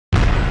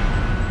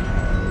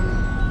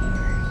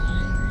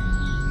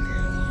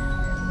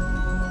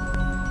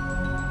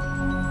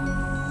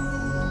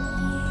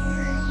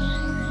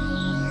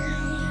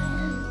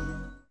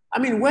I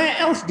mean, where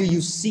else do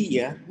you see,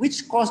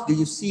 which course do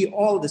you see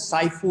all the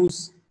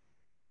SAFUs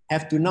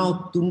have to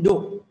now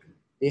tunduk?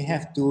 They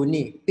have to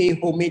pay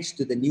homage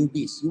to the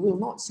newbies. You will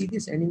not see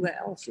this anywhere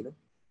else, you know.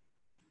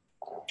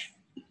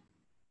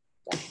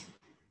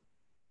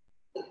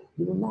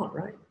 You will not,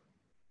 right?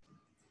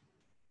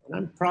 And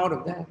I'm proud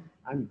of that.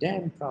 I'm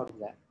damn proud of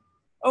that.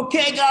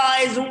 Okay,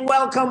 guys,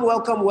 welcome,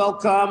 welcome,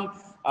 welcome.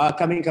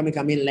 Come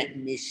in. Let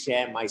me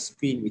share my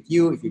screen with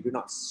you. If you do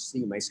not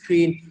see my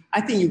screen,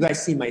 I think you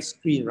guys see my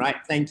screen, right?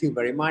 Thank you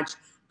very much.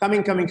 Come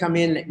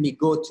in. Let me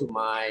go to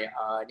my,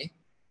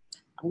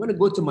 I'm going to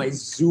go to my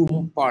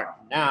Zoom part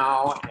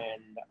now,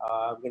 and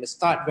I'm going to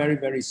start very,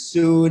 very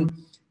soon.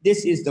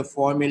 This is the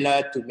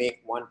formula to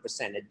make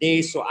 1% a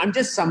day. So I'm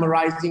just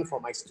summarizing for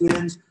my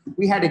students.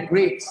 We had a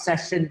great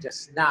session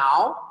just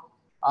now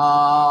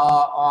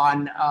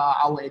on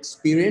our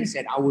experience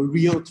and our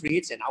real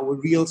trades and our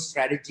real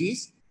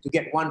strategies to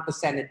get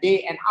 1% a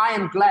day. And I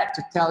am glad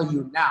to tell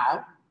you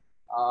now,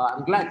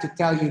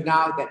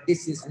 that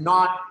this is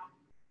not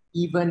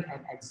even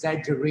an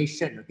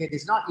exaggeration, okay?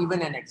 There's not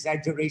even an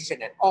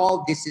exaggeration at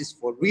all. This is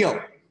for real.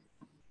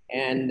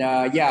 And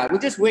yeah, we'll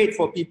just wait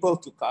for people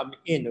to come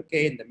in,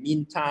 okay? In the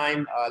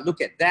meantime, look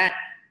at that.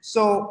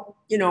 So,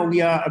 you know,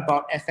 we are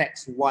about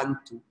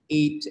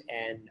FX128,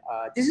 and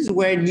this is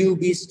where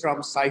newbies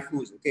from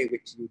SAFUs, okay,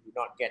 which you do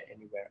not get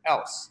anywhere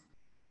else.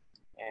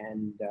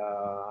 And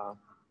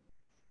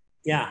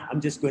yeah, I'm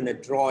just going to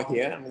draw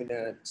here. I'm going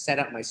to set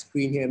up my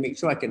screen here, make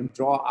sure I can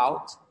draw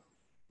out.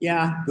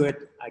 Yeah,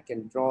 good. I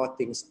can draw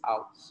things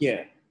out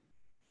here.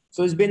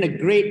 So it's been a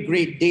great,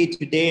 great day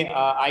today.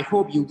 I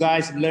hope you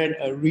guys learned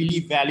a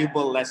really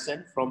valuable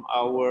lesson from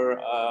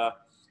our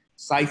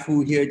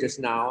SAFU here just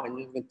now. And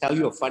I'm going to tell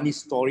you a funny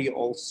story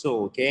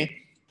also, okay?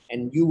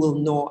 And you will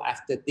know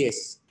after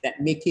this that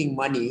making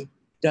money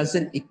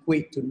doesn't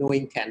equate to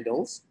knowing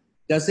candles,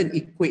 doesn't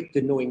equate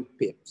to knowing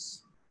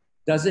pips,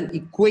 doesn't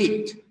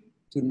equate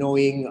to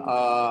knowing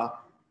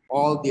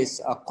all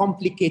this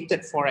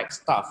complicated Forex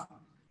stuff.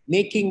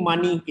 Making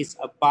money is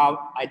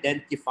about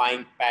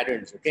identifying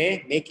patterns,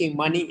 okay? Making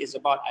money is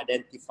about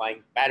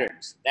identifying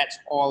patterns. That's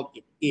all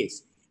it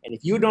is. And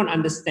if you don't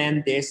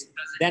understand this,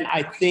 then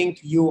I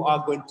think you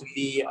are going to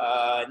be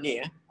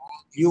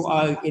you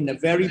are in a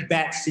very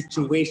bad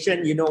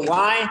situation. You know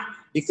why?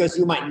 Because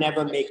you might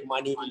never make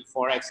money in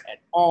Forex at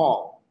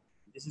all.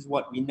 This is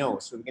what we know.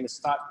 So we're going to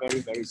start very,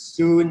 very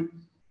soon.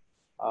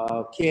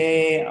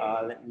 Okay,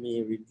 let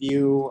me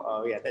review.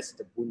 Yeah, that's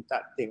the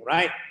Buntat thing,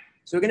 right?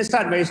 So we're going to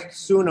start very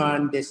soon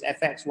on this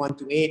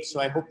FX128. So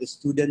I hope the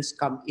students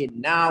come in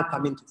now,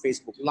 come into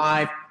Facebook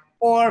Live,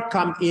 or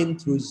come in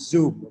through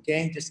Zoom,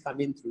 okay? Just come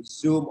in through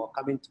Zoom or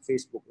come into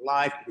Facebook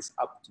Live. It is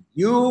up to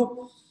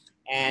you.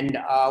 And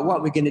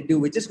what we're going to do,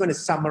 we're just going to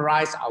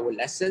summarize our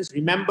lessons.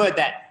 Remember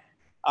that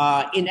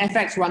in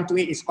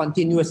FX128 is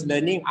continuous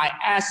learning. I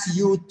ask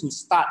you to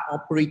start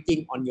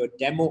operating on your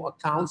demo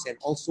accounts and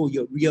also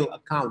your real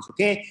accounts,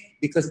 okay?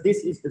 Because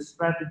this is the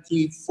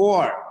strategy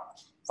for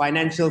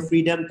financial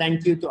freedom.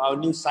 Thank you to our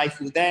new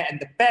SAFU there. And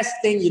the best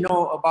thing you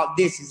know about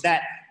this is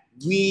that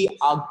we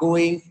are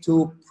going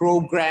to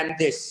program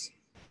this.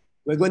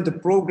 We're going to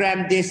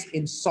program this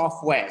in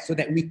software so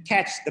that we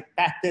catch the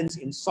patterns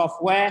in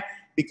software,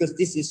 because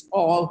this is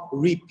all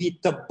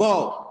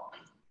repeatable.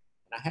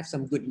 And I have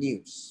some good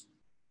news.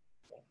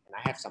 And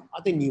I have some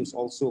other news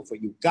also for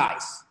you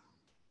guys.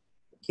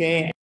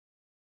 Okay.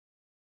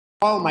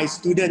 All my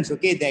students,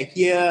 okay, they're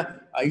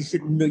here. You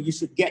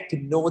should get to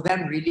know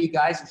them, really,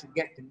 guys. You should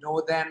get to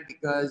know them,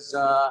 because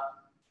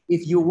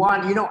if you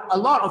want, you know, a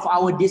lot of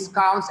our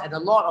discounts and a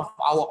lot of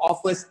our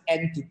offers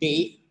end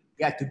today.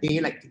 Yeah, today,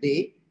 like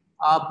today.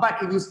 But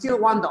if you still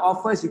want the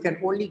offers, you can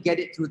only get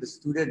it through the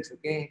students,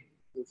 okay?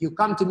 If you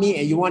come to me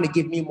and you want to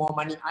give me more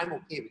money, I'm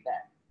okay with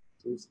that.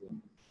 Seriously,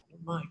 I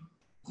don't mind.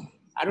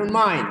 I don't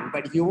mind.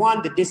 But if you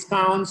want the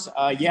discounts,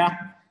 yeah,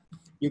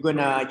 you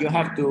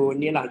have to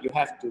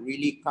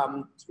really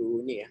come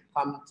through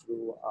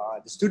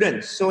the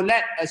students. So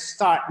let us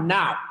start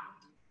now.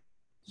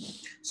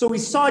 So we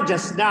saw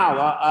just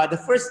now, the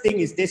first thing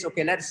is this.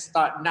 Okay, let's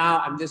start now.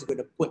 I'm just going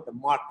to put the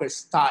marker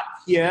start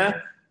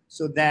here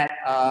so that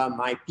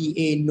my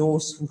PA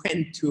knows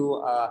when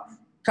to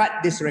cut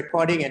this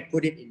recording and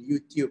put it in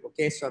YouTube.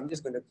 Okay, so I'm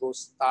just going to go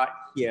start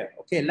here.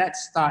 Okay,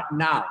 let's start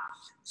now.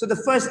 So the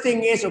first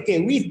thing is,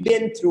 okay, we've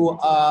been through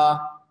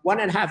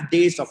 1.5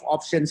 days of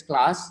options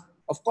class.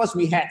 Of course,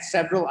 we had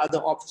several other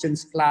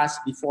options class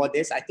before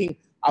this. I think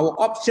our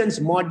options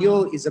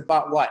module is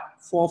about what,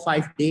 4 or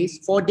 5 days?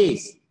 4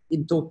 days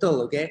in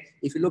total, okay?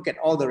 If you look at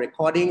all the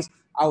recordings,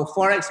 our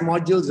Forex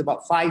module is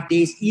about 5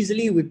 days.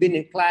 Easily, we've been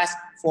in class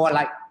for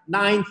like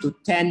 9 to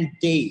 10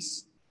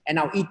 days. And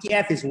our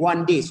ETF is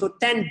 1 day, so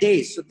 10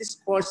 days. So this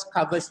course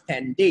covers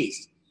 10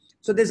 days.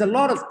 So there's a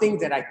lot of things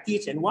that I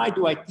teach. And why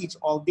do I teach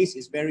all this?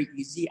 Is very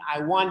easy.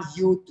 I want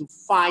you to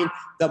find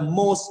the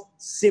most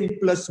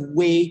simplest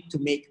way to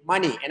make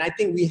money. And I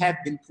think we have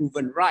been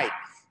proven right.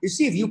 You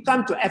see, if you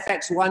come to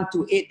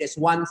FX128, there's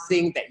one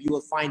thing that you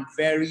will find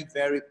very,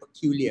 very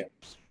peculiar.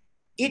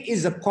 It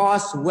is a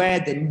course where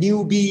the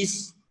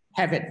newbies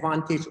have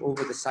advantage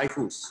over the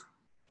SAFUs.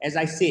 As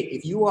I said,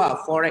 if you are a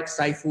Forex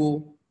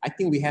SAFU, I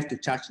think we have to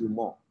charge you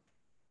more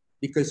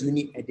because you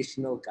need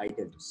additional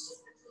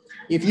guidance.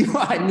 If you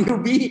are a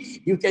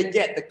newbie, you can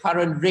get the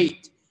current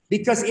rate.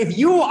 Because if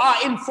you are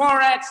in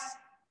Forex,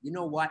 you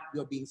know what?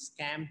 You're being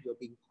scammed, you're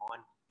being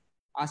conned.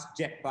 Ask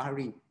Jack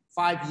Bahari.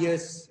 5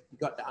 years, he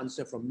got the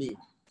answer from me.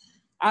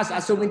 Ask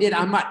Asumuddin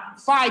Ahmad.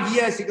 5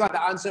 years, he got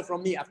the answer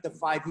from me after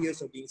 5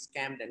 years of being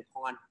scammed and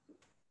conned.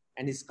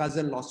 And his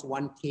cousin lost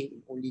 1K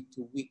in only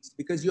 2 weeks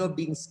because you're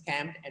being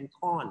scammed and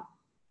conned.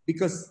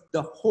 Because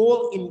the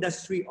whole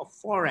industry of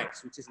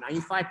Forex, which is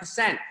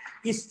 95%,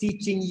 is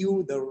teaching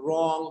you the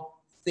wrong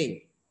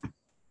thing.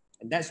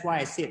 And that's why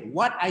I said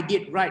what I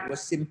did right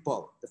was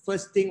simple. The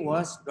first thing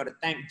was, got to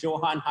thank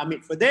Johan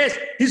Hamid for this.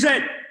 He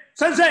said,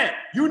 Sensei,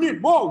 you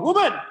need more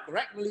women.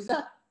 Correct,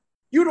 Melissa?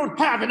 You don't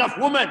have enough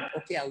women.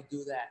 Okay, I'll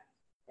do that.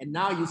 And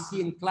now you see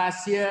in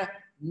class here,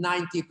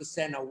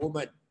 90% are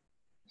women.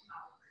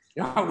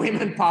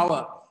 Women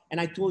power. And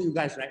I told you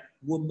guys, right?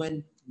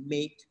 Women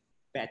make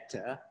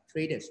better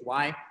traders.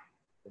 Why?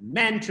 The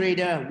man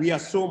trader, we are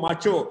so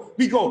macho.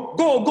 We go,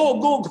 go, go,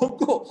 go, go,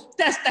 go.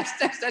 Test, test,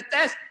 test, test,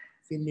 test.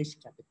 Finish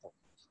capital.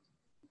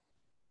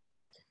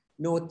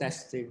 No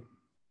testing.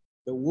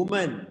 The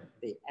woman,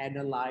 they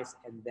analyze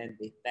and then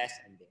they test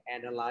and they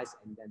analyze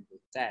and then they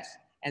test.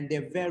 And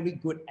they're very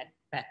good at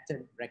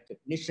pattern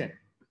recognition.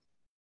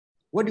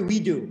 What do? We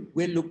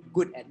look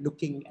good at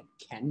looking at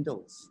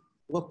candles.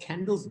 Well,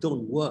 candles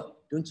don't work.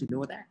 Don't you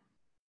know that?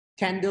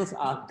 Candles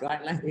are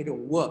guidelines, they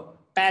don't work.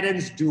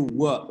 Patterns do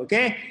work,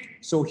 okay?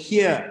 So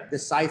here, the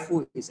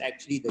SAFU is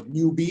actually the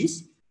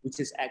newbies, which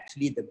is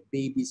actually the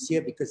babies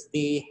here because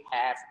they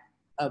have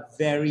a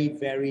very,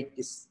 very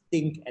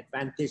distinct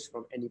advantage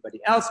from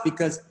anybody else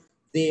because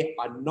they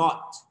are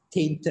not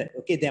tainted,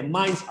 okay? Their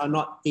minds are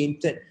not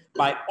tainted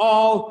by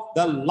all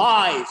the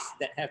lies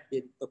that have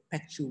been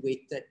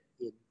perpetuated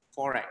in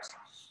Forex.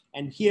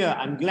 And here,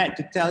 I'm glad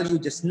to tell you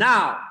just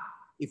now,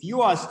 if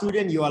you are a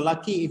student, you are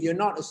lucky. If you're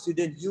not a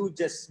student, you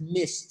just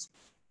missed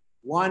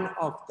one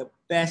of the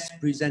best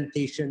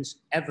presentations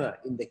ever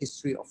in the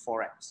history of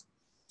Forex.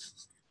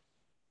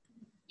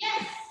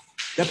 Yes.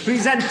 The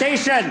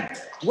presentation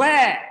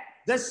where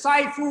the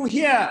SAFU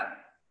here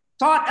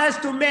taught us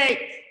to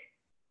make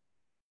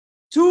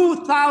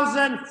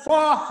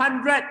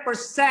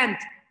 2,400%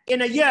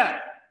 in a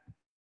year,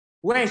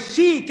 where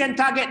she can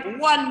target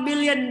 1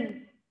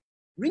 million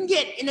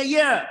ringgit in a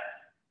year,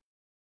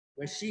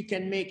 where she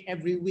can make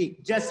every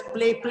week, just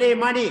play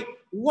money,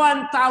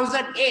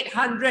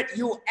 1,800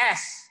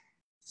 US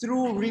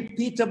through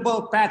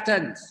repeatable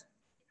patterns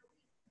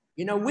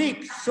in a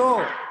week.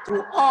 So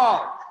through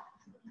all.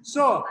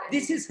 So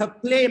this is her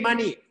play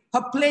money.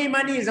 Her play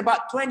money is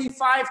about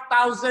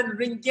 25,000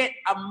 ringgit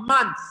a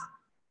month.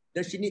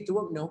 Does she need to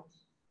work? No.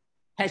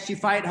 Has she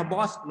fired her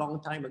boss? Long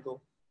time ago.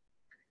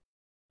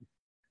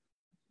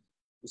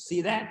 You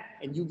see that?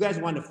 And you guys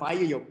want to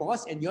fire your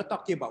boss and you're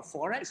talking about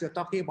Forex, you're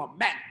talking about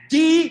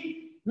MACD.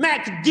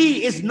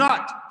 MACD is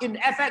not in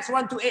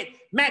FX128.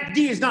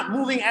 MACD is not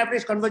moving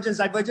average convergence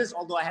divergence,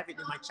 although I have it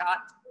in my chart.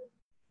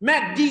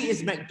 MACD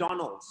is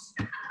McDonald's.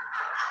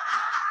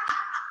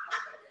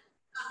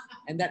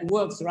 And that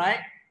works,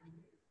 right?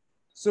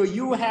 So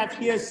you have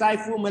here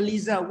SAFU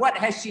Melissa. What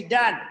has she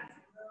done?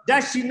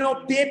 Does she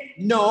know PIP?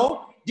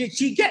 No. Did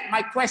she get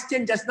my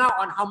question just now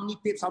on how many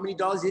pips, how many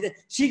dollars is it?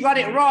 She got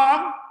it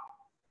wrong.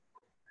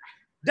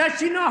 Does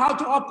she know how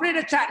to operate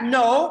a chart?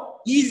 No.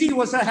 Easy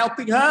was her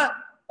helping her.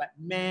 But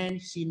man,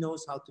 she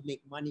knows how to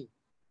make money.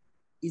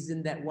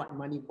 Isn't that what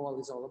Moneyball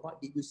is all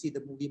about? Did you see the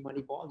movie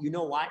Moneyball? You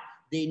know why?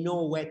 They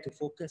know where to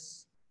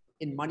focus.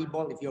 In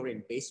Moneyball, if you're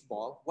in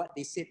baseball, what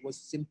they said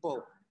was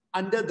simple.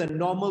 Under the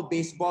normal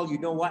baseball, you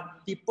know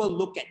what? People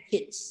look at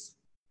hits.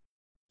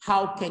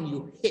 How can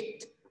you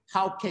hit?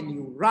 How can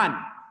you run?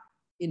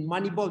 In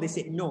Moneyball, they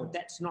said, no,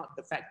 that's not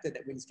the factor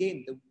that wins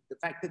game. The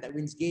factor that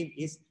wins game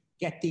is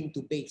getting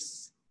to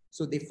base.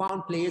 So they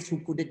found players who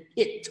couldn't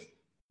hit,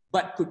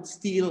 but could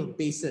steal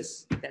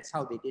bases. That's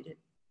how they did it.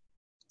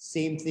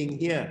 Same thing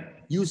here.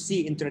 You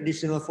see in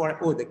traditional Forex,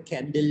 oh, the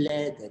candle,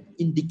 the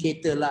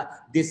indicator,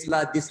 this,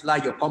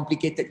 your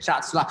complicated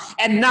charts.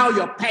 And now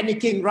you're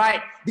panicking,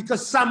 right?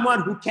 Because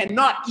someone who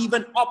cannot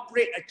even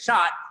operate a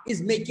chart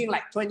is making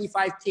like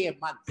 25K a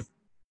month.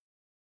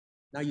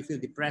 Now you feel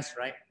depressed,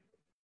 right?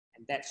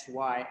 And that's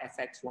why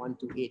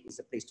FX128 is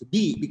a place to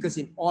be. Because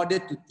in order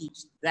to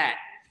teach that,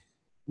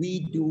 we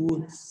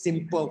do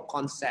simple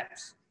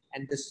concepts.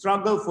 And the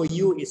struggle for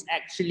you is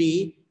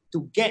actually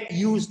to get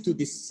used to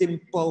these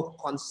simple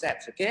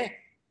concepts, okay?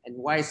 And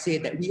why I say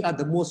that we are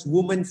the most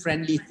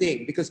woman-friendly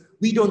thing, because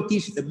we don't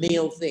teach the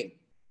male thing.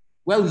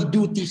 Well, we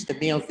do teach the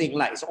male thing,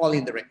 like it's all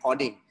in the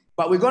recording.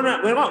 But we're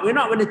not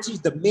going to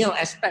teach the male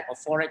aspect of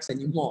Forex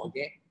anymore,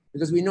 okay?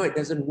 Because we know it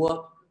doesn't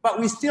work. But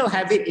we still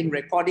have it in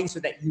recording so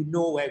that you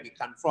know where we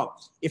come from.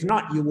 If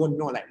not, you won't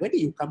know, like, where do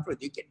you come from?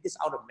 Do you get this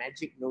out of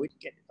magic? No, we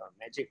didn't get it out of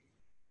magic.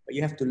 But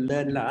you have to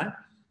learn,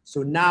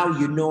 So now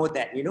you know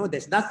that,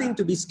 there's nothing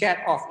to be scared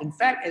of. In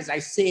fact, as I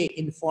say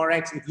in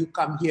Forex, if you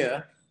come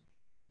here,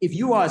 If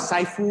you are a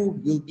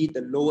SAFU, you'll be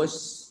the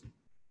lowest.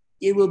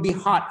 It will be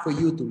hard for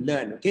you to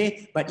learn,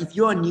 okay? But if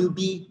you're a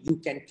newbie, you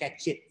can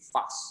catch it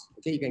fast,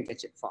 okay? You can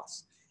catch it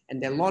fast.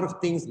 And there are a lot of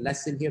things,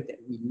 lesson here that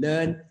we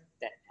learn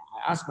that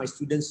I ask my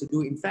students to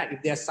do. In fact,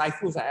 if they are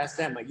SAFUs, I ask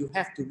them, you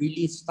have to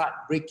really start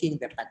breaking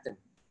the pattern.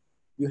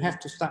 You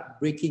have to start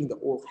breaking the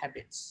old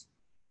habits.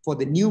 For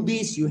the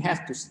newbies, you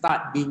have to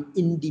start being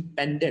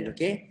independent,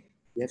 okay?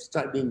 You have to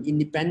start being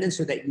independent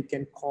so that you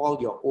can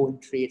call your own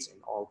trades and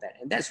all that.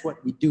 And that's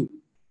what we do.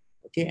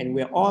 Okay, and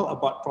we're all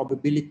about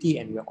probability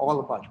and we're all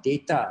about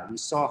data. We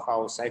saw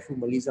how SAFU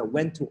Malaysia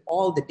went through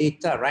all the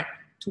data, right?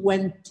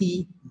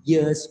 20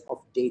 years of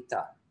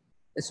data.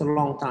 That's a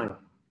long time.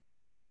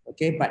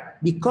 Okay, but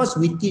because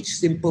we teach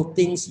simple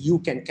things, you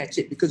can catch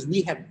it because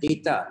we have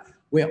data.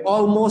 We're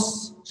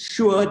almost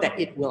sure that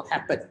it will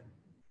happen.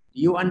 Do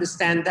you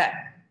understand that?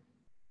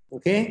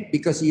 Okay,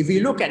 because if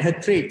you look at her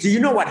trade, do you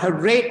know what her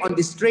rate on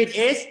this trade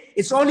is?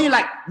 It's only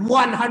like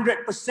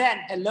 100%.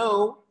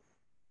 Hello.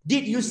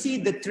 Did you see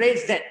the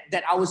trades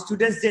that our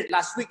students did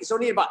last week? It's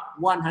only about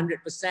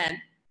 100%.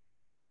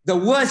 The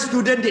worst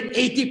student did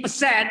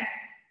 80%.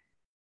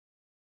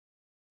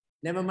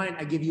 Never mind,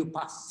 I give you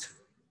pass.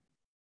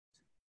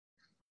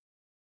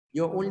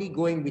 You're only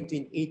going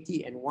between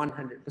 80 and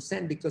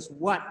 100% because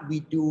what we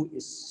do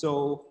is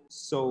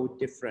so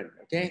different,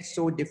 okay?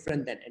 So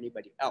different than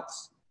anybody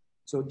else.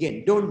 So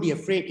again, don't be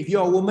afraid. If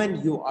you're a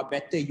woman, you are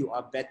better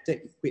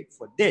equipped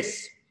for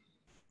this.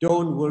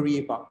 Don't worry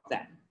about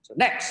that. So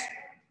next.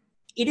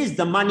 It is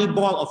the money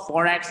ball of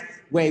Forex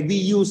where we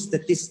use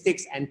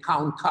statistics and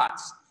count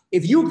cards.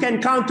 If you can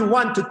count to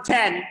 1 to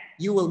 10,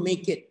 you will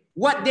make it.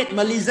 What did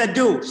Melissa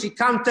do? She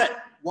counted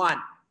 1,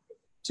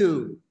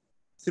 2,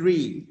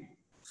 3,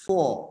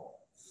 4,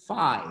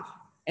 5.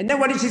 And then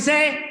what did she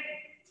say?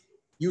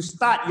 You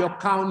start your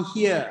count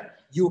here.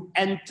 You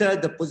enter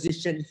the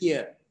position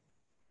here.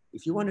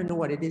 If you want to know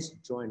what it is,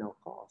 join our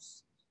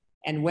course.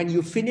 And when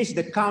you finish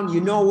the count,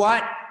 you know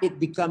what? It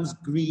becomes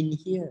green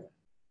here.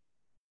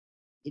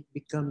 It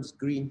becomes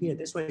green here.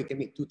 That's why you can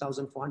make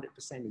 2,400%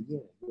 a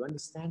year. You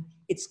understand?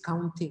 It's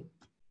counting.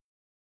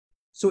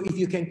 So if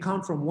you can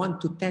count from 1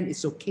 to 10,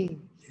 it's okay.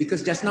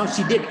 Because just now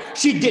she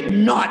did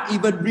not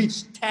even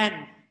reach 10.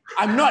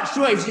 I'm not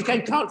sure if she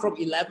can count from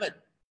 11,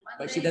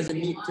 but she doesn't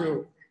need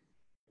to.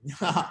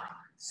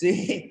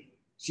 See,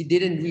 she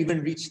didn't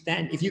even reach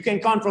 10. If you can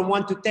count from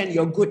 1 to 10,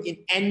 you're good in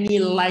any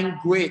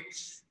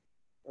language.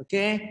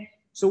 Okay?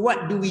 So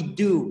what do?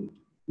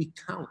 We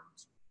count.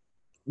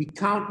 We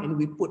count and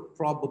we put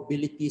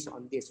probabilities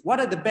on this. What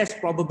are the best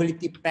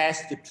probability pairs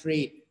to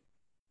trade?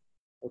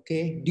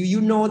 Okay, do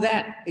you know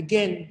that?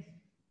 Again,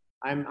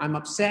 I'm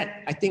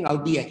upset. I think I'll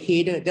be a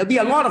hater. There'll be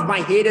a lot of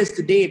my haters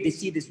today if they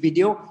see this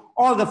video.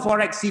 All the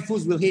Forex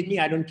SAFUs will hate me.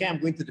 I don't care. I'm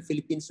going to the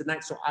Philippines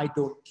tonight, so I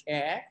don't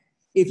care.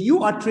 If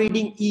you are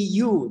trading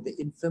EU, the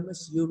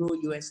infamous Euro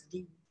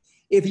USD.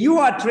 If you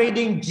are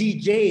trading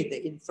GJ,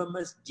 the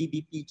infamous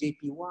GBP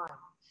JPY.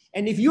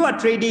 And if you are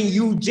trading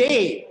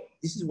UJ,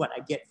 this is what I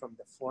get from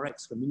the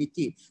Forex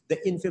community.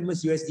 The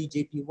infamous USD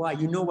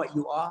JPY. You know what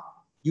you are?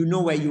 You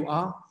know where you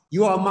are?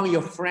 You are among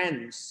your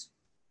friends.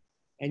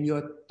 And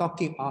you're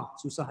talking,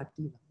 susah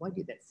hati. Why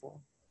did that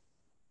fall?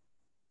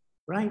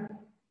 Right?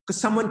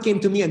 Because someone came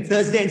to me on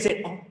Thursday and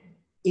said,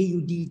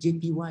 AUD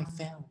JPY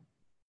fell.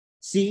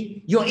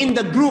 See? You're in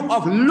the group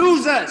of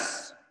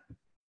losers.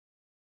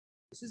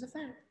 This is a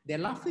fact. They're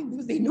laughing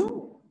because they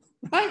know.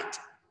 Right?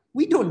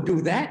 We don't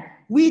do that.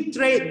 We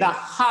trade the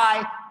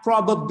high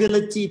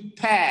probability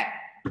pair.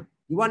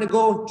 You want to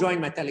go? Join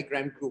my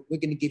Telegram group. We're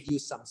going to give you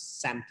some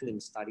sampling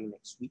starting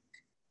next week.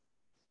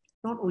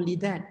 Not only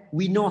that,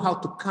 we know how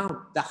to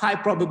count. The high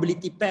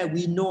probability pair,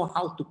 we know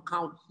how to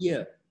count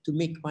here to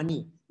make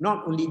money.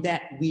 Not only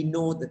that, we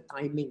know the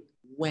timing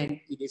when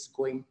it is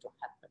going to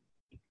happen.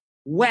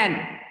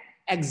 When?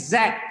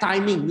 Exact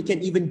timing. We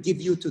can even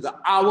give you to the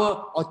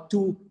hour or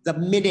to the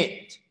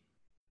minute.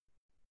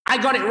 I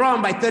got it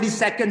wrong by 30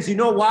 seconds. You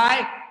know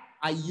why?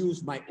 I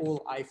used my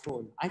old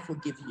iPhone. I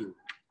forgive you.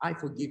 I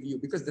forgive you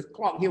because the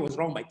clock here was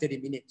wrong by 30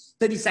 minutes,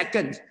 30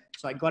 seconds.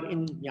 So I got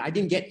in. Yeah, I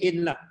didn't get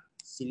in.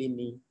 Silly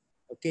me.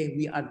 Okay,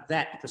 we are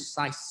that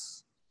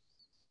precise.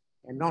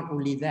 And not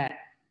only that,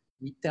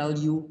 we tell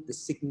you the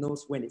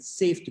signals when it's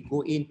safe to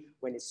go in,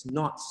 when it's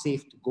not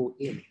safe to go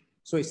in.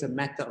 So it's a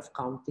matter of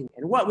counting.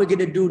 And what we're going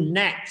to do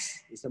next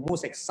is the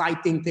most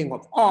exciting thing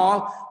of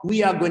all.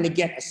 We are going to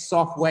get a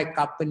software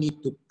company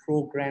to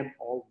program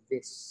all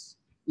this.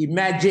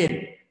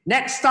 Imagine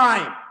next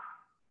time,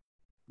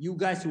 you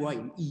guys who are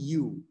in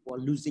EU who are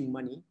losing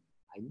money,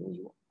 I know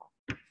you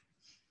are.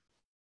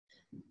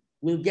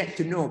 We'll get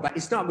to know, but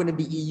it's not going to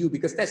be EU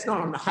because that's not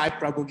on the high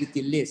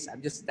probability list.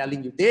 I'm just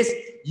telling you this.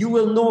 You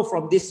will know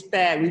from this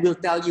pair, we will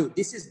tell you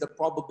this is the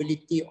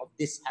probability of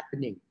this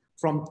happening.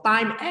 From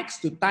time X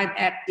to time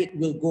X, it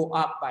will go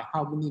up by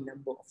how many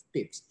number of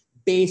pips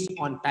based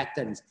on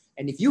patterns.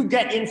 And if you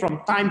get in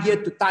from time here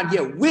to time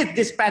here with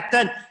this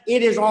pattern,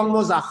 it is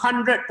almost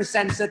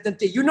 100%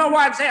 certainty. You know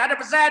why I'm saying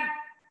 100%?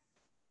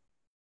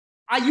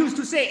 I used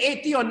to say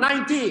 80 or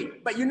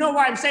 90, but you know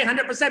why I'm saying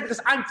 100%? Because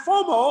I'm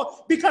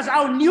FOMO, because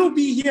our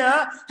newbie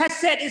here has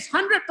said it's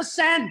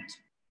 100%.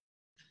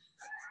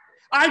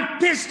 I'm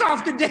pissed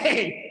off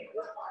today.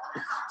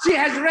 She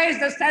has raised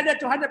the standard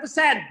to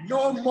 100%.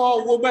 No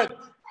more woman.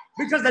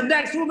 Because the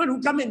next woman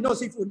who come in, no,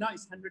 SAFU, now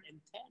it's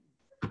 110.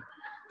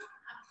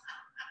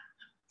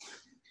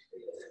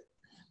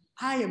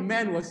 I, a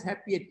man, was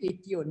happy at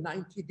 80 or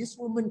 90. This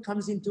woman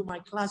comes into my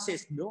class,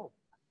 says, no.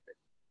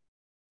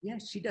 Yeah,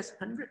 she does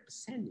 100%,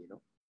 you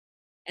know.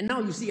 And now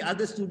you see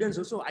other students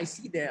also, I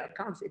see their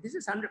accounts, say, this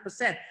is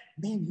 100%.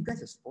 Man, you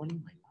guys are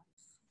spoiling my life.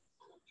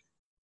 I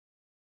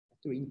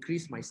have to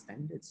increase my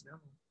standards now.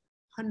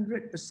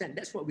 100%,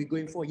 that's what we're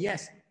going for.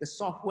 Yes, the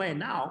software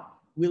now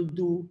will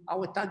do,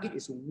 our target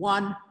is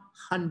 100%.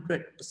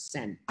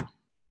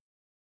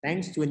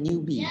 Thanks to a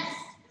newbie. Yes,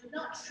 do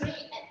not trade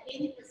at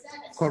 80%.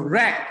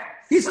 Correct.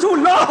 He's too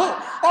low.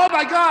 Oh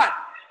my God.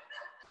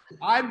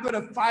 I'm going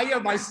to fire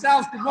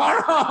myself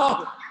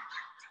tomorrow.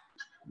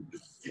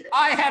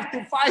 I have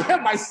to fire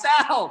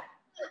myself.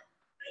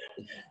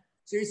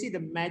 So you see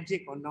the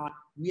magic or not,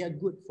 we are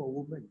good for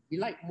women. We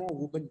like more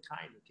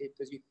womankind, okay?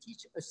 Because you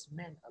teach us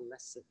men a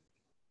lesson.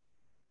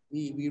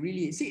 We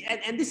really, see,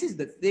 and this is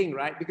the thing,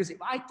 right? Because if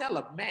I tell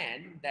a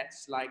man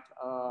that's like,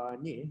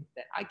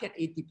 that I get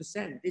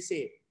 80%, they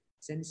say,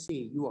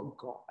 Sensei, you are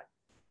God.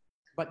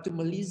 But to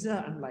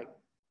Malaysia, I'm like,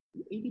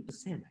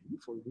 80%, are you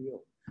for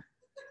real?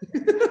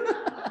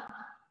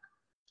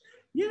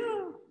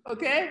 Yeah,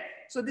 okay.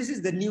 So this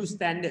is the new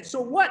standard.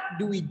 So what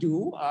do we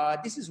do?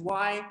 This is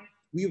why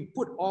we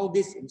put all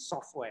this in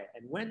software.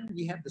 And when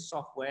we have the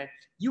software,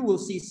 you will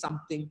see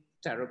something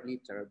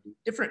terribly, terribly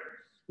different.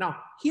 Now,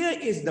 here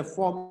is the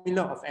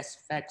formula of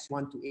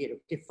FX128.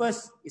 Okay,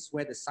 first is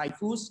where the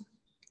SAFUs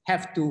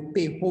have to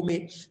pay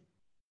homage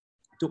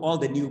to all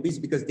the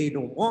newbies because they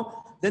know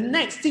more. The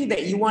next thing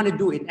that you want to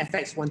do in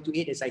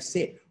FX128, as I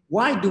said,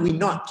 why do we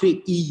not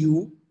trade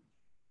EU,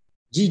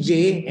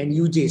 GJ, and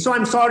UJ? So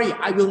I'm sorry,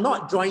 I will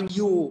not join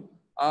you,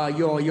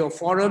 your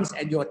forums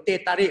and your teh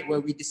tarik where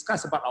we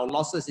discuss about our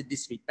losses in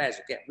these repairs.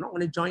 Okay, I'm not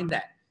going to join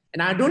that.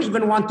 And I don't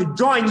even want to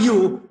join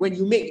you when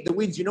you make the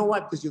wins. You know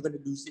what? Because you're going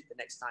to lose it the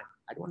next time.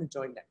 I don't want to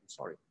join that. I'm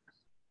sorry.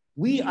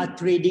 We are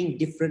trading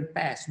different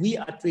pairs. We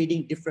are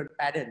trading different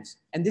patterns.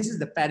 And this is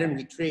the pattern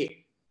we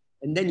trade.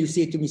 And then you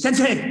say to me,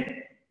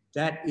 Sensei,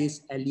 that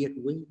is Elliott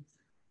wave.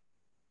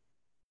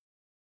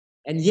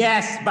 And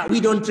yes, but we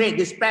don't trade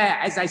this pair.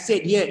 As I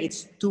said here,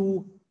 it's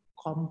too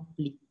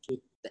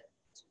complicated.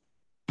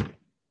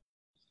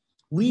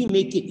 We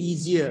make it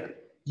easier.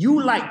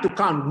 You like to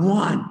count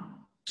 1,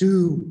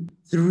 2,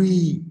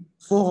 3,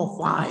 4,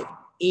 5,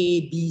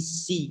 A, B,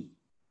 C.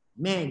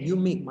 Man, you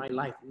make my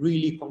life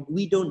really complicated.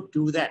 We don't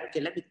do that.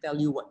 Okay, let me tell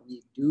you what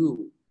we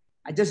do.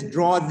 I just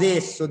draw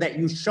this so that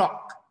you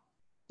shock.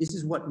 This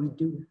is what we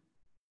do.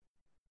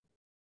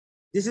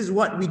 This is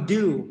what we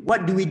do.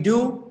 What do we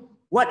do?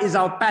 What is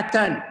our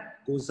pattern?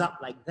 Goes up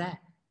like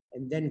that,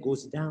 and then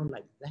goes down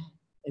like that,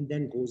 and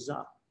then goes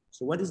up.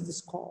 So what is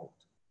this called?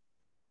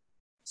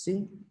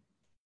 See?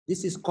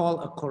 This is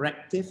called a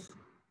corrective,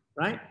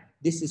 right?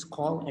 This is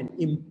called an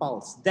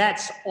impulse.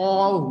 That's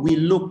all we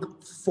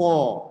look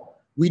for.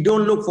 We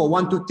don't look for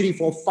 1, 2, 3,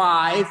 4,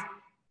 5,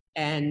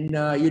 and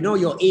you know,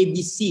 your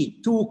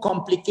ABC, too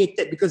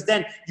complicated, because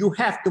then you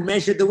have to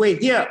measure the way.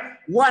 Here,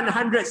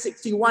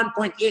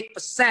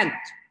 161.8%.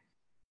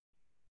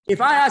 If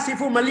I ask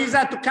SAFU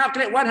Malaysia to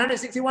calculate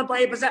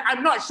 161.8%,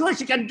 I'm not sure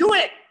she can do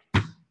it.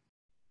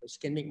 But she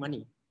can make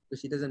money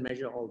because she doesn't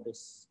measure all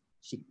this.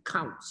 She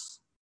counts.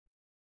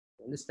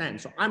 You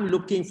understand? So I'm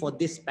looking for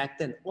this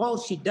pattern. All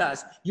she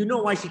does, you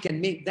know why she can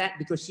make that?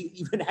 Because she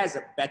even has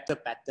a better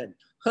pattern.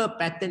 Her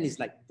pattern is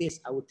like this.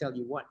 I will tell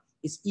you what.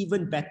 It's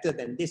even better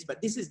than this,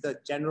 but this is the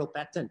general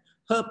pattern.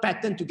 Her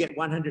pattern to get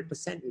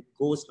 100%, it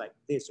goes like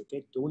this,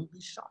 okay? Don't be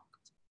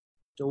shocked.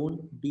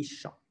 Don't be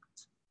shocked.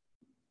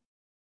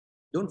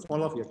 Don't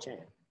fall off your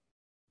chair.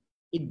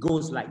 It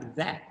goes like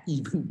that,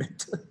 even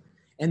better.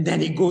 And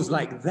then it goes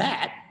like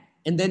that,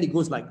 and then it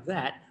goes like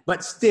that.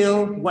 But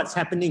still, what's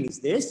happening is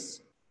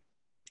this.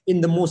 In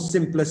the most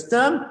simplest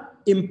term,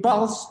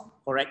 impulse,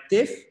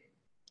 corrective.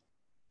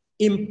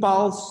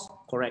 Impulse,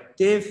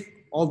 corrective.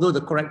 Although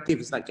the corrective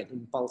is like an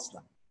impulse.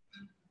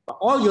 But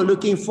all you're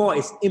looking for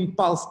is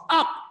impulse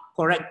up,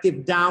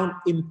 corrective down,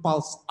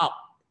 impulse up.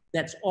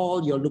 That's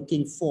all you're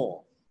looking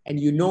for. And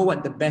you know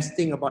what the best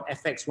thing about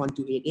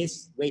FX128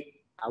 is?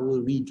 Wait, I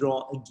will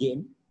redraw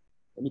again.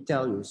 Let me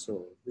tell you.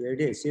 So here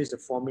it is. Here's the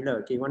formula.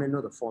 Okay, you want to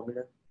know the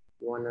formula?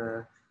 You want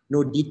to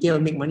know detail,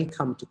 make money?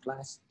 Come to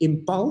class.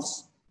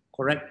 Impulse,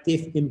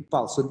 corrective,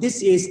 impulse. So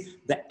this is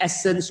the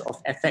essence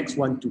of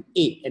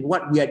FX128 and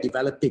what we are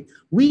developing.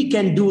 We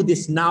can do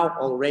this now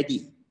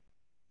already.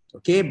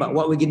 Okay, but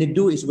what we're going to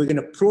do is we're going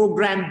to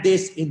program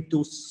this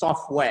into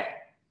software.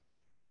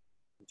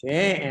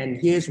 Okay, and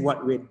here's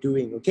what we're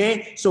doing,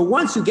 okay? So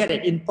once you get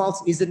an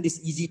impulse, isn't this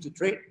easy to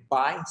trade?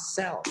 Buy,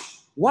 sell.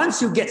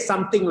 Once you get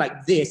something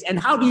like this, and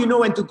how do you know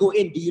when to go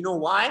in? Do you know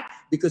why?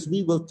 Because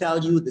we will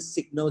tell you the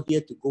signal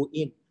here to go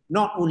in.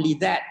 Not only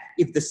that,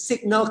 if the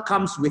signal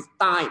comes with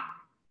time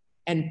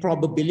and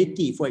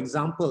probability, for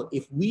example,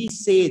 if we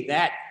say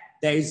that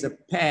there is a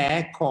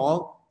pair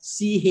called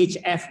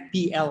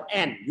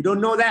CHFPLN, you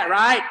don't know that,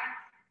 right?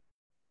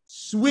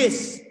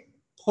 Swiss,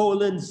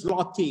 Poland,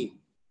 Zloty.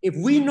 If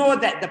we know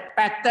that the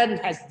pattern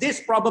has this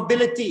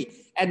probability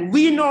and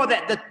we know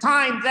that the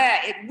time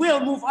there, it will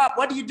move up,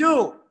 what do?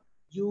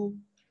 You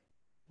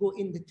go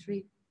in the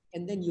trade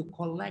and then you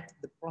collect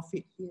the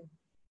profit here.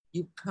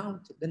 You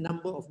count the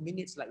number of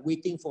minutes like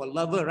waiting for a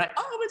lover, right?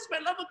 Oh, when's my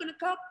lover going to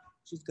come?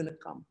 She's going to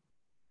come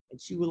and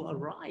she will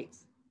arrive.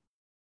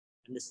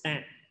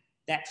 Understand?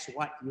 That's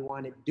what you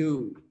want to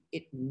do.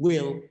 It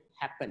will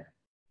happen.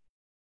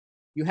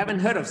 You haven't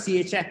heard of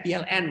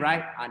CHFPLN,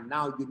 right? And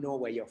now you know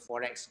where your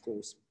Forex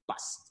goes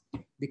bust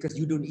because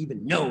you don't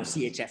even know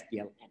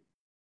CHFPLN.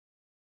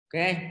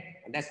 Okay?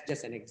 And that's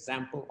just an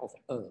example of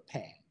a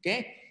pair.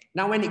 Okay?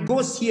 Now, when it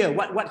goes here,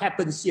 what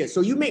happens here?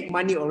 So you make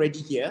money already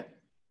here.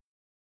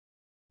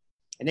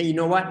 And then you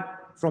know what?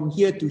 From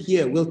here to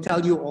here, we'll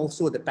tell you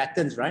also the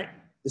patterns, right?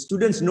 The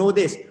students know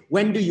this.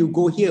 When do you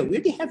go here? We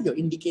already have your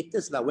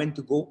indicators like when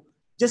to go.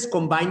 Just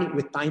combine it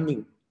with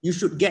timing. You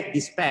should get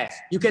these pairs.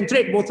 You can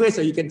trade both ways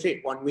or you can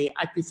trade one way.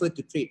 I prefer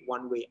to trade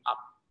one way up.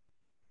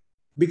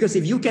 Because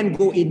if you can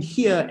go in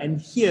here and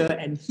here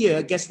and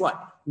here, guess what?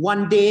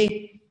 One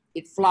day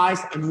it flies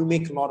and you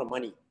make a lot of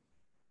money.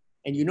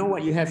 And you know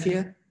what you have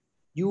here?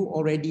 You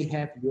already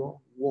have your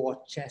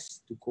war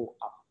chest to go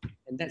up.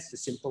 And that's the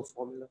simple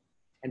formula.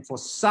 And for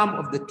some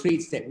of the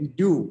trades that we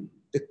do,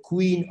 the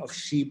Queen of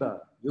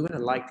Sheba, you're going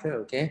to like her,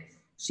 okay?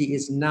 She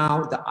is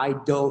now the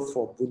idol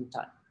for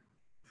Buntat.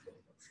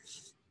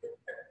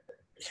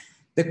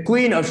 The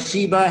Queen of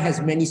Sheba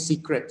has many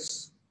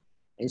secrets.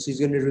 And she's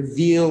going to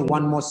reveal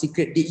one more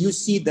secret. Did you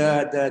see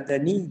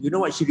you know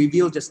what she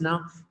revealed just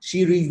now?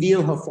 She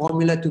revealed her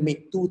formula to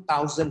make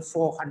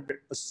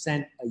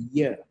 2,400% a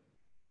year.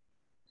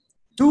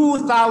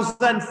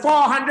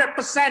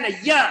 2,400% a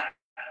year.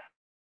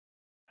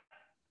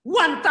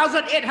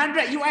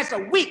 1,800 US a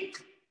week.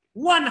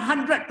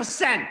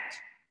 100%.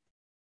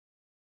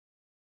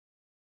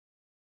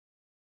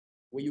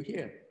 Were you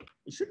here?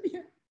 You should be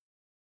here.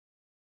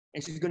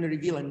 And she's going to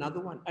reveal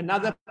another one,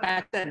 another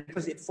pattern,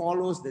 because it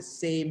follows the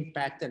same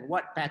pattern.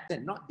 What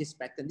pattern? Not this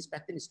pattern. This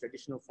pattern is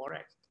traditional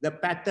Forex. The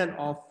pattern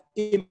of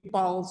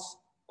impulse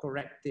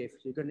corrective.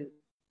 You're going to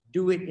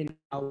do it in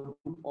our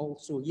group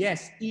also.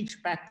 Yes,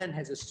 each pattern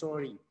has a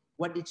story.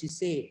 What did she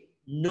say?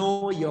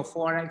 Know your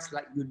Forex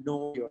like you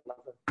know your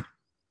lover.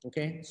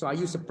 Okay, so are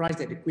you surprised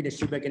that the Queen of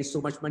Sheba getting so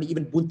much money?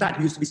 Even Buntat,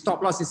 who used to be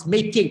stop loss, is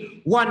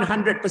making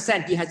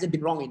 100%. He hasn't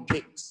been wrong in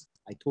gigs.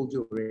 I told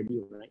you already,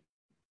 right?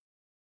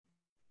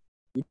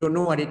 You don't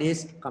know what it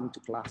is, come to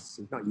class.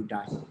 If not, you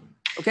die.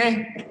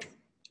 Okay?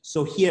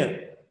 So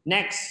here,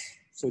 next.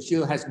 So she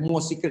has more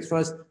secrets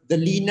first. The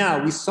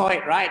Lina, we saw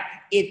it, right?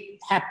 It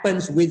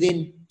happens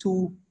within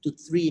 2 to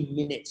 3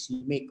 minutes.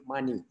 You make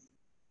money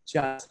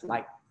just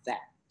like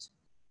that.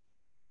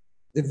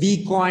 The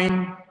V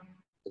coin,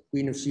 the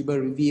Queen of Sheba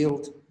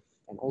revealed,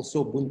 and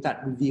also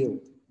Buntat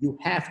revealed. You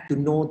have to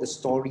know the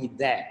story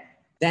there.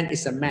 Then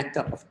it's a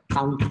matter of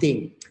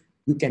counting.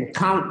 You can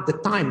count the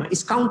time.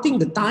 It's counting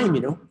the time,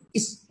 you know.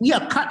 We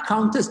are cut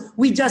counters.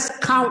 We just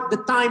count the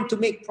time to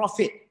make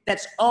profit.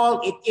 That's all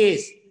it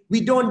is.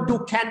 We don't do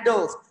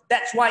candles.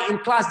 That's why in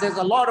class there's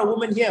a lot of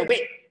women here.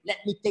 Wait,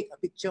 let me take a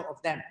picture of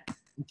them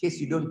in case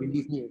you don't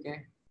believe me,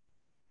 okay?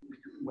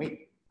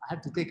 Wait, I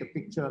have to take a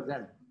picture of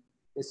them.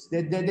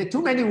 There are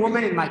too many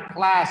women in my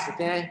class,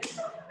 okay?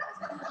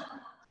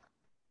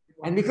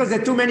 And because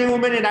there are too many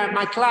women in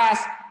my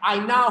class, I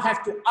now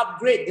have to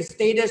upgrade the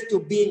status to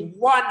being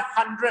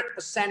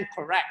 100%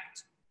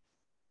 correct.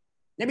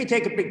 Let me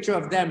take a picture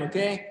of them,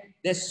 okay?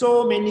 There's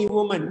so many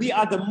women. We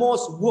are the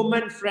most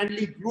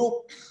woman-friendly group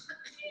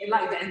in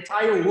like the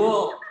entire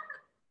world.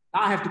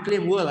 Now I have to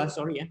claim world,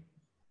 sorry, yeah?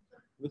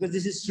 Because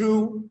this is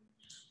true.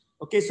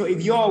 Okay, so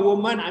if you're a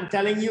woman, I'm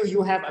telling you,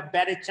 you have a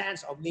better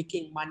chance of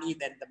making money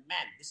than the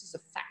man. This is a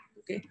fact,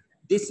 okay?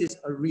 This is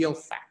a real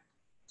fact.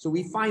 So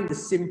we find the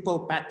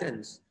simple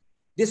patterns.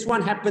 This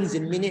one happens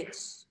in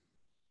minutes.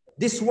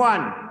 This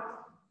one,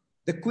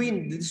 the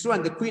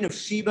Queen of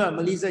Sheba,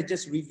 Melissa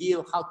just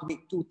revealed how to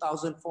make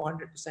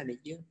 2,400% a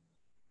year.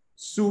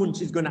 Soon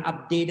she's going to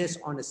update us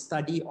on a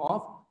study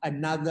of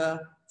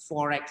another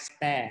Forex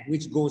pair,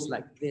 which goes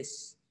like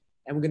this.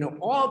 And we're going to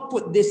all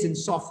put this in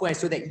software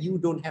so that you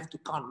don't have to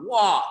count.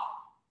 Wow!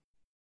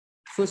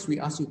 First we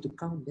ask you to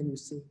count, then we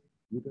say,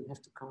 you don't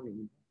have to count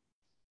anymore.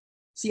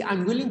 See,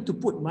 I'm willing to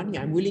put money,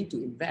 I'm willing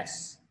to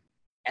invest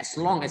as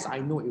long as I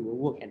know it will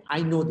work. And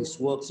I know this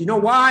works. You know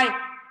why?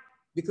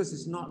 Because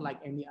it's not like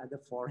any other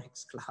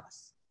Forex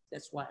class.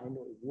 That's why I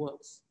know it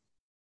works.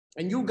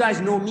 And you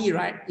guys know me,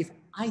 right? If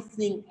I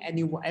think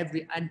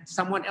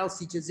someone else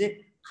teaches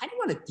it, I don't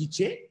want to teach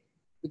it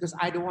because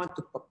I don't want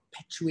to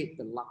perpetuate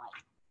the lie.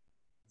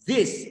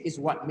 This is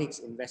what makes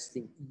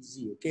investing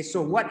easy. Okay,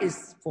 so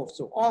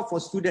all for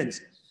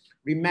students,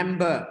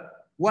 remember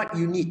what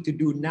you need to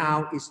do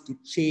now is to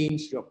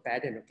change your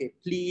pattern. Okay,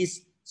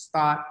 please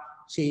start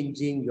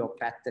changing your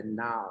pattern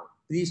now.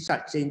 Please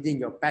start changing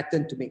your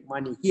pattern to make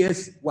money.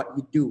 Here's what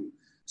you do.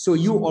 So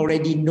you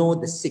already know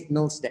the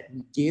signals that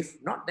we give.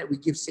 Not that we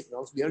give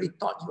signals. We already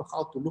taught you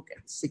how to look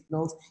at the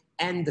signals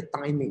and the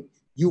timing.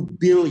 You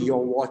build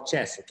your war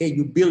chest, okay?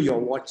 You build your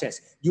war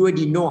chest. You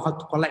already know how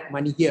to collect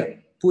money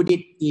here. Put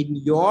it in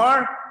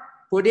your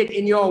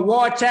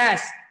war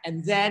chest,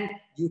 and then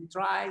you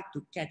try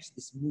to catch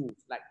this move,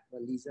 like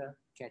Melissa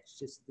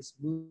catches this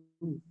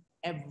move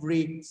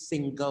every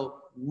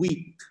single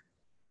week.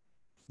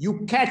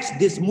 You catch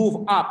this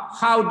move up.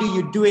 How do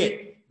you do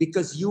it?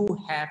 Because you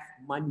have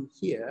money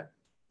here.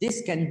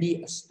 This can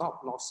be a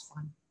stop loss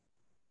fund.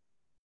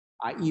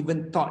 I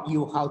even taught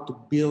you how to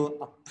build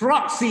a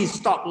proxy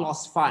stop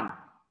loss fund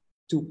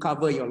to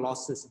cover your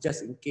losses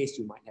just in case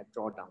you might have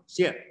drawdowns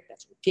here.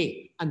 That's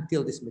okay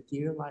until this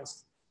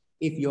materializes.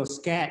 If you're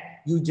scared,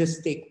 you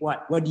just take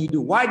what? What do you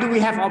do? Why do we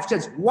have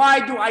options?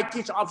 Why do I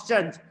teach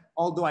options?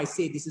 Although I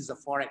say this is a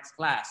Forex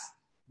class,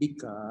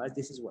 because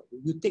this is what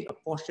you take a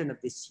portion of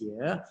this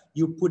here,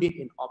 you put it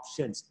in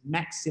options,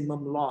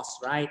 maximum loss,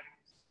 right?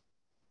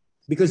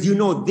 Because you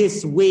know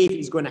this wave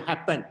is going to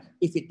happen.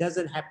 If it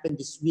doesn't happen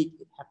this week,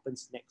 it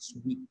happens next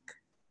week.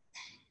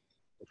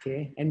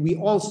 Okay, and we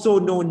also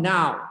know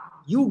now,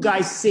 you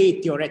guys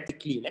say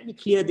theoretically, let me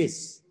clear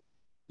this.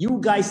 You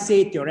guys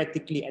say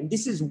theoretically, and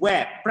this is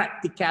where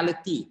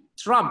practicality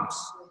trumps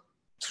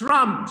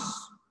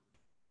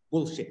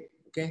bullshit,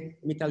 okay?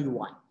 Let me tell you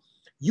why.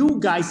 You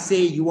guys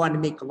say you want to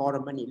make a lot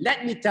of money.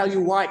 Let me tell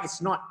you why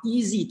it's not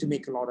easy to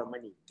make a lot of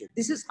money. Okay?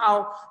 This is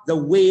how the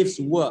waves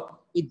work.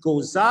 It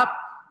goes up,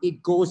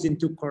 it goes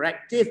into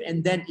corrective,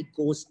 and then it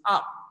goes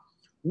up.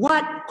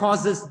 What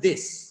causes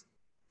this?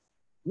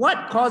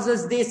 What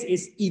causes this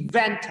is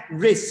event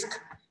risk.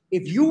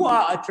 If you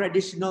are a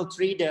traditional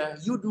trader,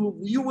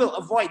 you will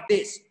avoid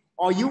this,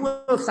 or you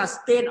will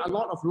sustain a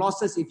lot of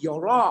losses if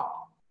you're wrong.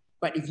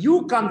 But if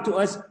you come to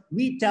us,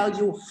 we tell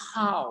you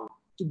how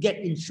to get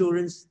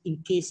insurance in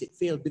case it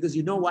fails. Because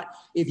you know what?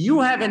 If you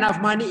have enough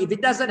money, if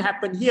it doesn't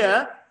happen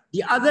here,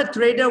 the other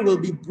trader will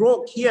be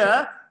broke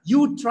here.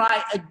 You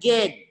try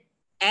again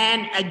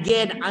and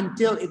again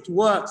until it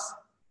works.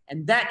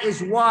 And that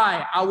is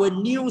why our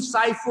new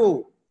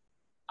SAFU,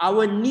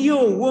 our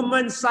new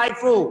woman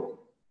SAFU,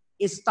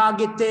 is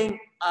targeting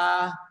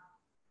a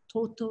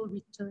total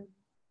return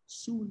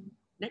soon,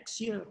 next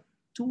year,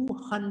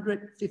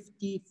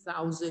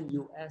 250,000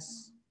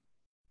 US.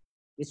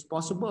 It's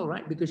possible,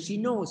 right? Because she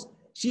knows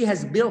she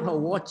has built her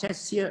war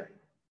chest here.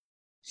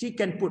 She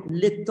can put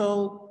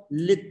little.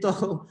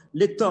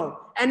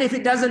 And if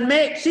it doesn't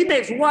make, she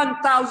makes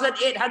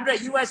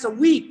 1,800 US a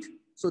week.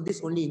 So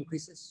this only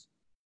increases.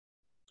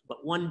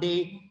 But one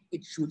day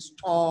it shoots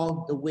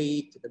all the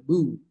way to the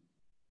moon.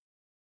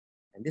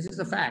 And this is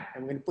a fact.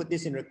 I'm going to put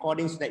this in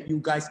recording so that you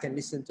guys can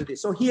listen to this.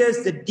 So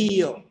here's the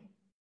deal.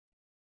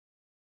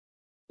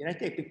 Can I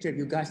take a picture of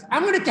you guys?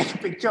 I'm going to take a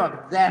picture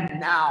of them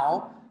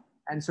now.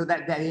 And so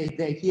that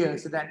they're here,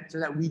 so that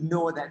we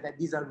know that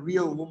these are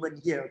real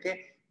women here,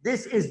 okay?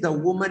 This is the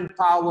woman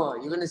power.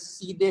 You're going to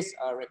see this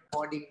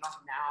recording,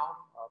 not now,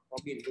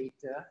 probably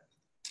later.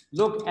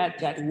 Look at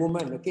that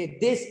woman, okay?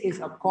 This is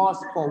a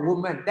course for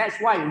women. That's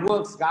why it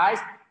works,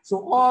 guys.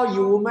 So all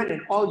you women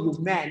and all you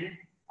men,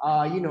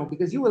 you know,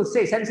 because you will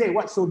say, Sensei,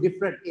 what's so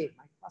different? Hey,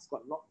 my class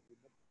got a lot of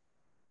women.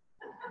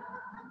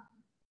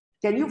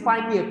 Can you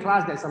find me a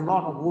class that's a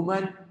lot of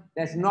women?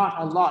 There's not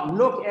a lot.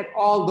 Look at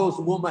all those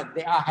women.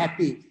 They are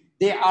happy.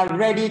 They are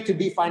ready to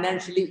be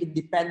financially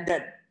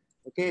independent.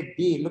 Okay,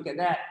 B, look at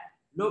that.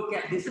 Look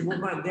at this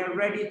woman. They're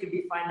ready to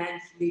be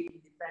financially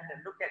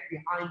independent. Look at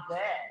behind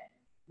there.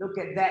 Look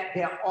at that.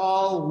 They're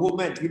all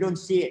women. You don't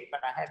see it,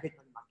 but I have it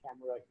on my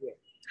camera here.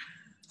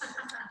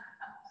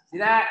 See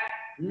that?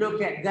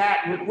 Look at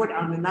that. We'll put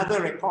on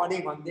another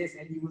recording on this,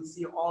 and you will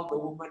see all the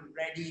women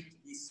ready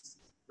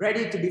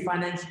to be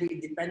financially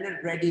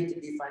independent, ready to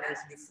be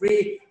financially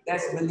free.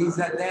 That's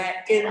Melissa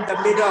there in the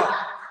middle.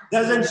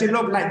 Doesn't she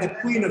look like the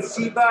Queen of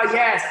Sheba?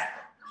 Yes.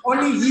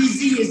 Only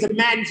Yeezy is the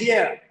man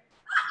here.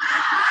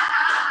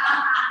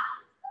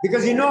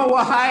 Because you know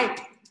why?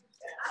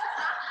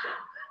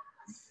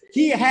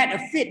 He had a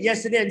fit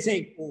yesterday and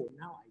saying, oh,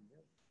 now I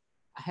know.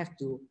 I have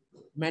to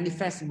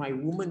manifest my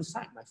woman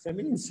side, my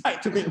feminine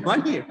side to make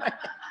money, right?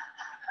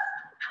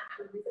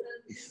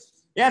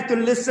 You have to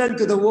listen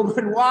to the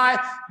woman. Why?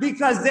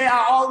 Because they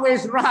are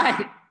always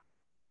right.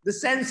 The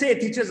sensei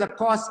teaches a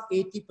course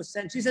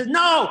 80%. She says,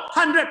 no,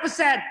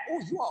 100%.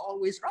 Oh, you are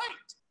always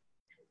right.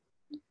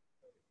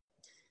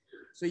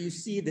 So you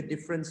see the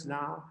difference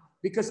now.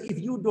 Because if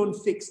you don't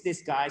fix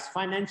this, guys,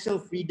 financial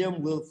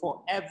freedom will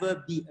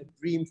forever be a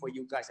dream for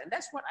you guys. And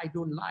that's what I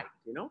don't like,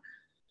 you know.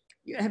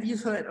 Have you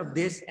heard of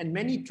this? And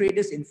many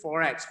traders in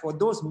Forex, for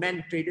those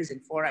men traders in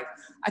Forex,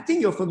 I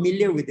think you're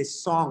familiar with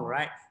this song,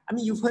 right? I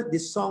mean, you've heard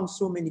this song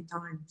so many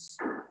times.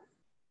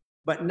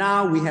 But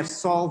now we have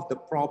solved the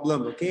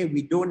problem, okay?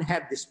 We don't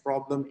have this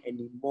problem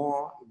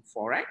anymore in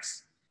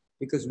Forex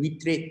because we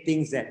trade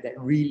things that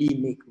really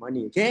make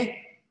money,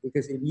 okay?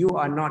 Because if you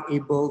are not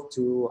able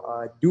to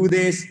do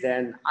this,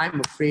 then I'm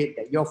afraid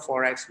that your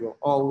Forex will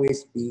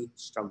always be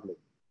struggling.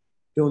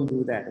 Don't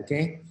do that,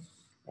 okay?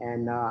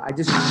 And I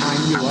just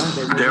remind you,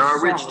 that there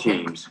are rich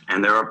teams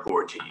and there are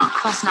poor teams.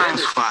 +9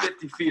 is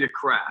 50 feet of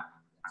crap.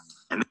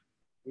 And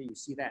you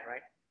see that,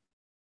 right?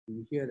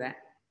 You hear that?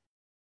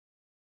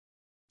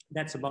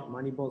 That's about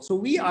Moneyball. So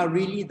we are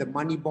really the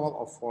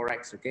Moneyball of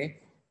Forex, okay?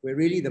 We're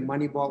really the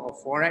Moneyball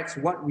of Forex.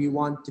 What we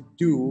want to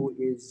do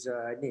is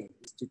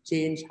to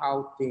change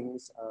how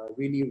things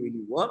really,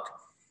 really work.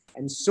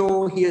 And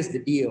so here's the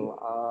deal.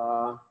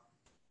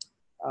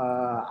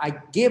 I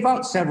gave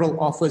out several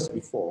offers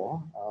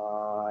before.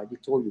 I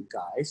told you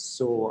guys.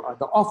 So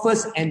the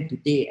offers end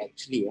today,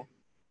 actually.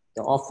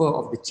 The offer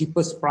of the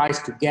cheapest price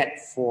to get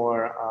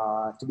for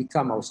to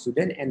become our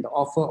student, and the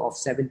offer of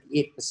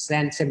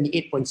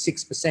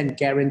 78.6%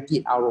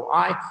 guaranteed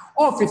ROI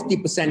or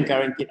 50%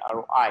 guaranteed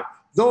ROI.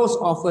 Those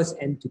offers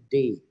end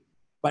today,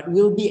 but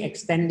we'll be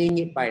extending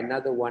it by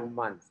another 1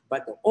 month.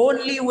 But the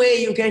only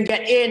way you can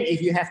get in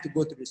if you have to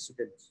go to the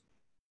students.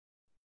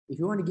 If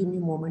you want to give me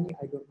more money,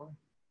 I don't mind.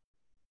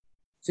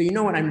 So you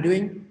know what I'm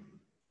doing?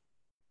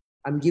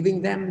 I'm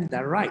giving them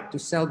the right to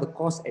sell the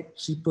course at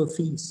cheaper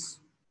fees.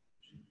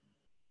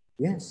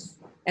 Yes.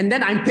 And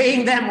then I'm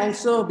paying them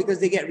also because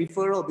they get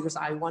referral, because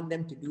I want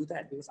them to do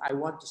that, because I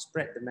want to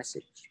spread the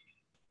message.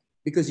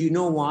 Because you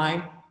know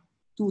why?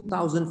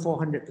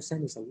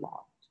 2,400% is a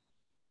lot.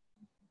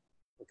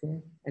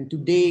 Okay. And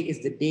today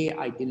is the day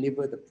I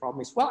deliver the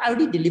promise. Well, I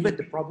already delivered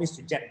the promise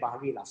to Jet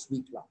Bahari last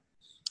week.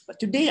 But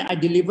today I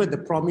delivered the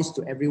promise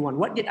to everyone.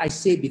 What did I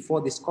say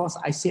before this course?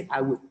 I said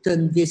I would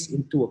turn this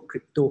into a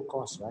crypto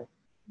course, right?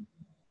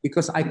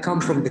 Because I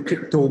come from the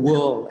crypto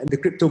world, and the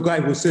crypto guy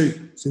will say,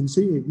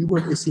 Sensei, we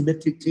want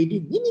asymmetric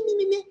trading.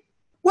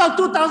 Well,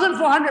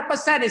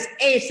 2,400% is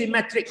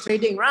asymmetric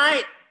trading,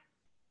 right?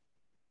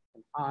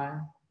 And I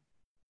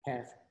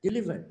have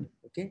delivered,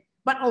 okay?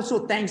 But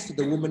also thanks to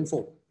the woman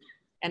folk.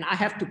 And I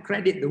have to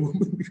credit the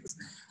woman because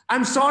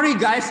I'm sorry,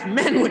 guys,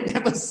 men would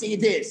never see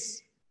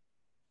this.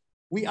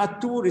 We are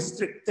too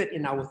restricted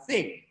in our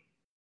thing.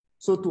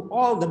 So to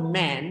all the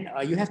men,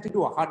 you have to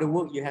do a harder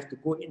work. You have to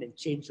go in and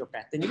change your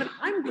pattern. Even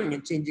I'm going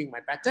and changing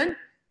my pattern.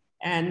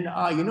 And,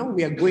 you know,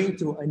 we are going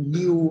through a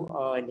new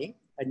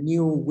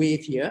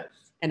wave here.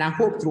 And I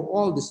hope through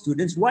all the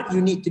students, what you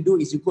need to do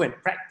is you go and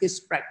practice.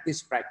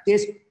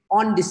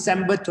 On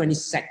December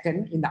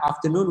 22nd in the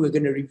afternoon, we're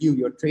going to review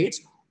your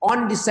trades.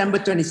 On December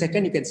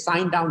 22nd, you can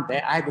sign down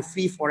there. I have a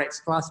free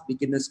Forex class,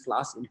 beginners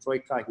class in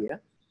Troika here.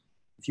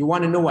 If you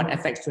want to know what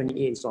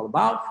FX128 is all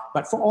about.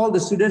 But for all the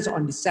students,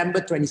 on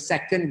December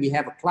 22nd, we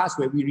have a class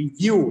where we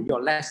review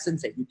your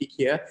lessons that you did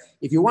here.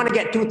 If you want to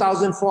get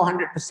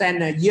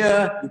 2,400% a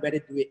year, you better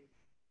do it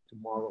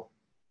tomorrow.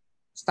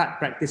 Start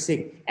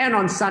practicing. And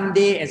on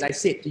Sunday, as I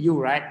said to you,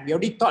 right, we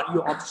already taught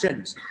you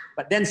options.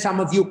 But then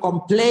some of you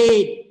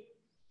complain.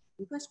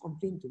 You guys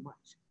complain too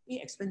much. Hey,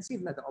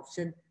 expensive like the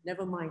option,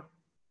 never mind.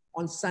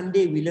 On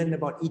Sunday, we learned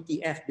about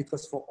ETF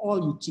because for all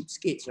you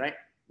cheapskates, right?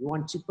 You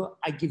want cheaper,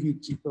 I give you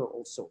cheaper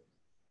also.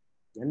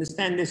 You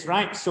understand this,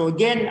 right? So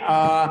again,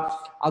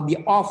 I'll be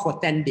off for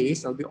 10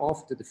 days. I'll be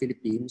off to the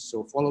Philippines.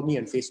 So follow me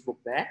on Facebook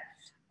there.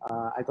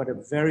 I got a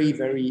very,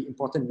 very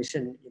important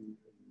mission in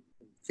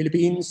the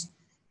Philippines.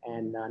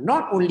 And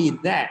not only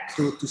that,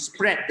 to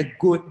spread the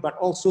good, but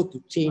also to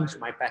change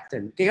my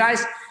pattern. Okay,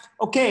 guys?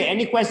 Okay,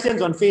 any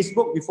questions on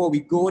Facebook before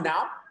we go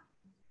now?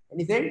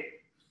 Anything? You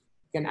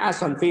can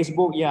ask on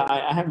Facebook. Yeah,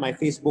 I have my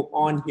Facebook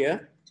on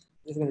here.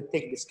 Just going to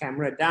take this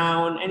camera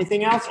down.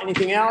 Anything else?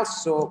 Anything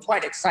else? So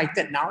quite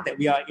excited now that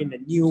we are in a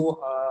new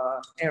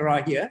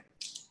era here.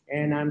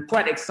 And I'm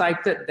quite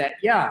excited that,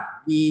 yeah,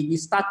 we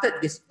started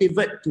this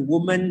pivot to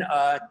women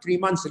 3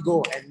 months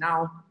ago. And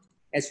now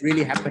it's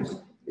really happened.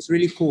 It's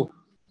really cool.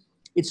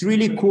 It's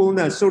really cool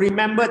now. So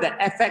remember that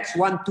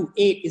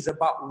FX128 is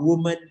about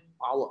woman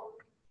power.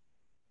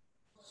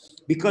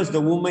 Because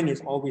the woman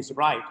is always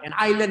right. And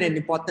I learned an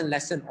important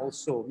lesson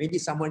also. Maybe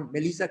someone,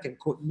 Melissa can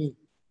quote me.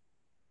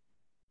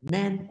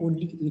 Men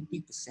only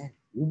 80%,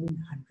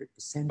 women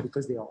 100%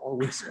 because they are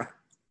always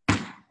right.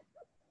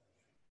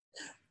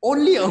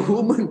 Only a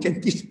woman can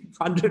teach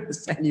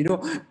 100%, you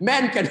know.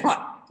 Men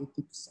cannot,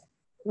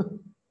 80%.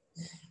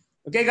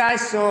 Okay,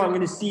 guys, so I'm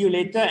going to see you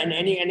later. And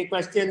any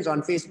questions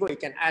on Facebook, you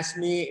can ask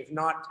me. If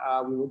not,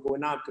 we will go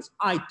now because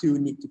I too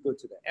need to go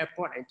to the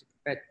airport. I need to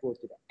prepare to go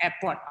to the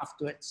airport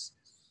afterwards.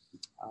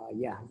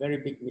 Yeah, very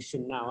big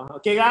mission now.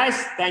 Okay,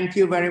 guys, thank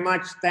you very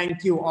much.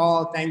 Thank you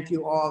all. Thank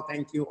you all.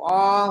 Thank you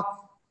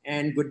all.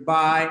 And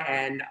goodbye.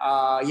 And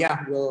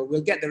yeah,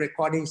 we'll get the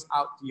recordings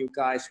out to you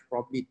guys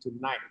probably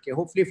tonight. Okay,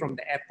 hopefully from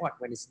the airport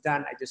when it's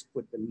done. I just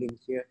put the link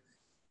here.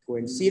 Go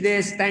and see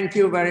this. Thank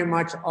you very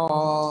much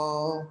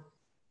all.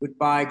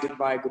 Goodbye,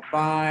 goodbye,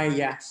 goodbye.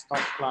 Yeah, stop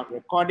cloud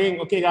recording.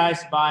 Okay,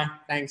 guys, bye.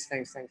 Thanks.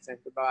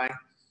 Goodbye.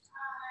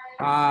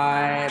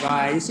 Bye,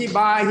 bye. You see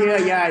bye here?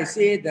 Yeah, you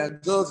see the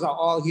girls are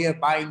all here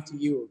buying to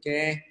you,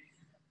 okay?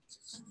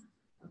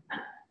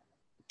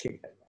 Okay.